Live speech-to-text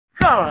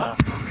Hey.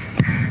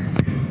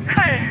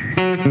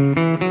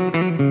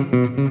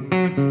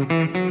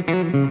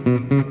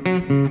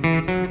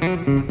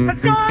 Let's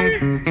go.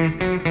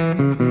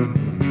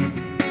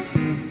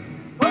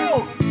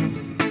 Whoa.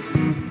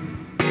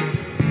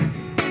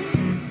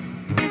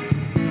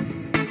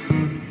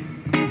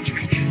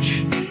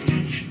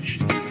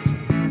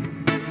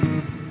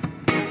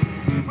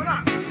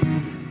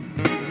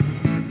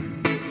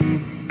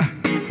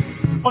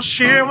 Oh,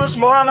 she was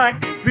more like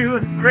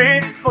beauty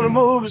great for the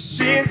movie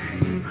scene.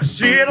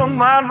 She don't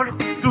mind what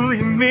do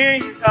you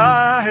mean.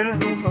 I don't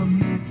know.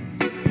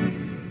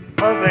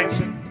 Her face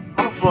on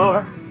the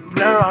floor,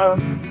 there I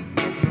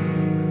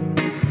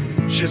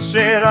she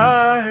said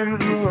I don't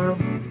know.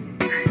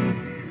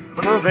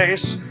 Her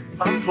face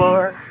on the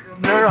floor,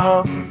 there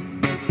I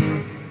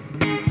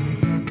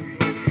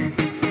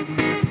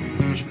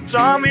she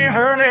told me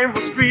her name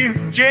was Billie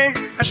Jean,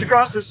 and she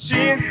crossed the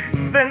scene.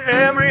 Then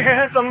every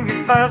head on me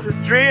has a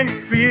dream.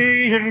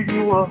 Being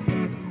you up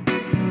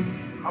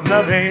on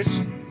the vase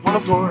on the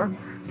floor,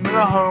 in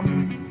a hum.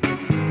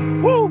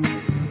 Woo!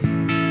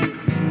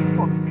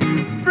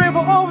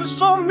 People always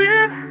told me,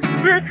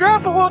 be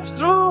careful what you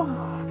do.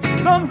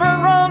 Don't burn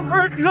around,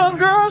 hurt young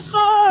girls'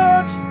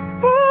 hearts.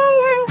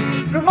 Woo!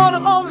 Your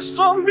mother always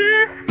told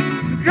me,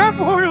 be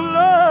careful who you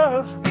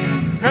love.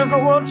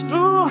 Careful what you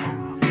do.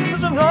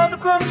 There's another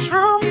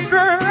control,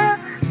 girl.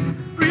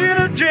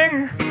 Billie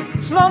Jean.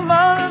 It's not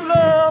my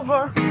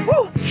lover.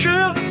 Woo!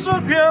 She's so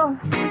young.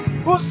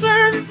 Who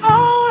says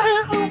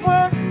I am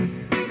wet,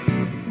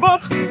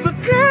 but the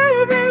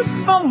game is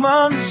not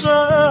my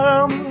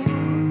son.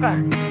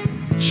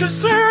 She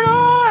said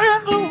I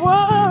am the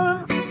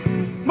one,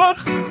 but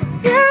the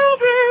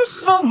game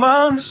is not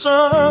my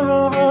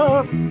son.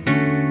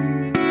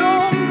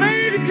 Don't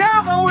make it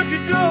count what you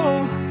do.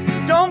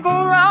 Don't go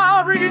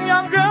around reading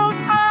young girls'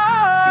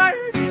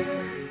 eyes.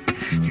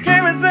 You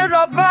came and said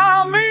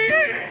about me.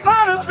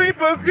 How does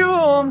people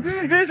go?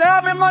 This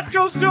happened my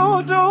chose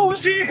to do.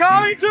 She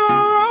called me to a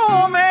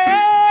room.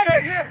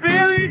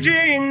 Billie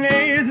Jean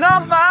is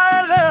not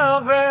my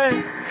lover.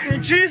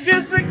 She's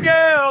just a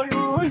girl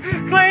who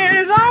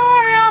claims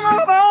I am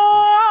a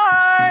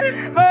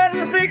boy. But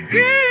the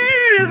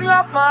kid is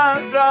not my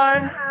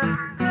son.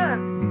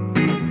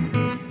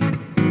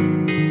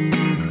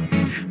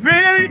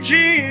 Billie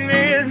Jean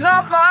is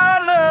not my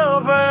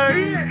lover.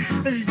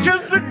 She's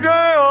just a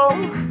girl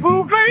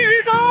who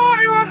claims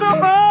I am the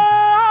boy.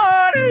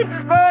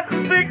 But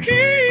the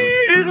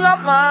kid is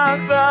not my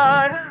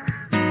son.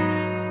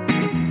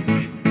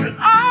 'Cause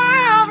I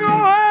am your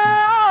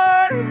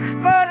one,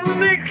 but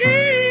the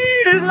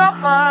kid is not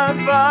my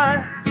son.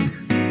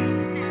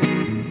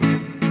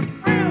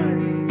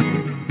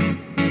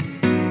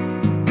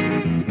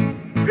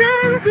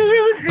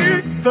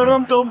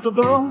 Dum dum dum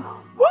dum.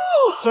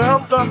 Woo!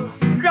 Dum dum,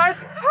 guys.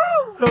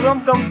 Woo! Dum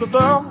dum dum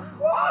dum.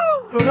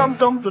 Woo! Dum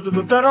dum dum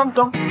dum dum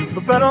dum.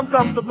 Dum dum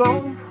dum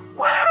dum.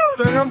 Woo!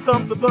 Dum dum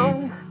dum dum.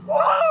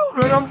 Woo!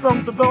 Dum dum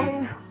dum dum.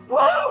 Woo!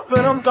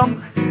 Dum dum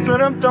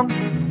dum dum.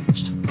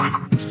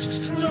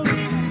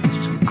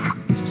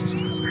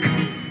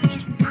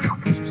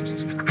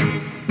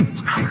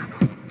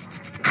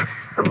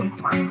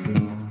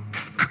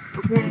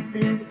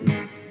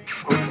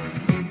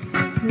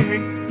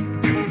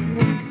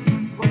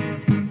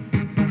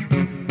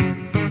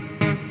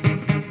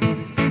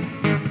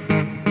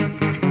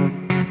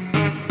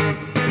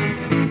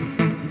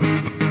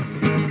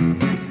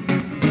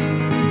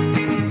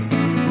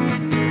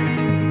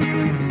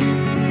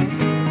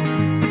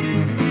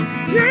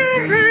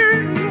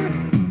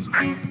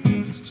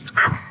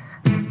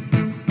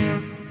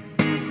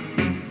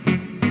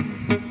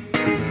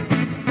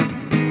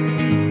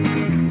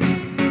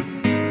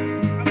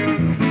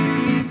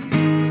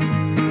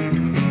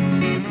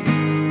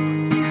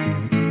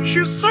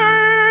 She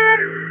said,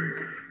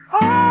 oh,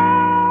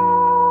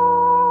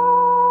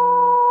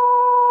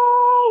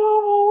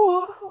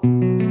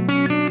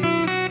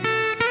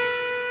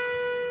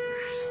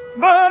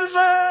 but I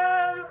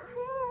said,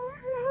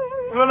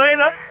 well,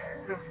 ain't I?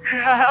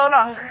 Hell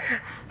no.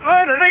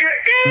 But I think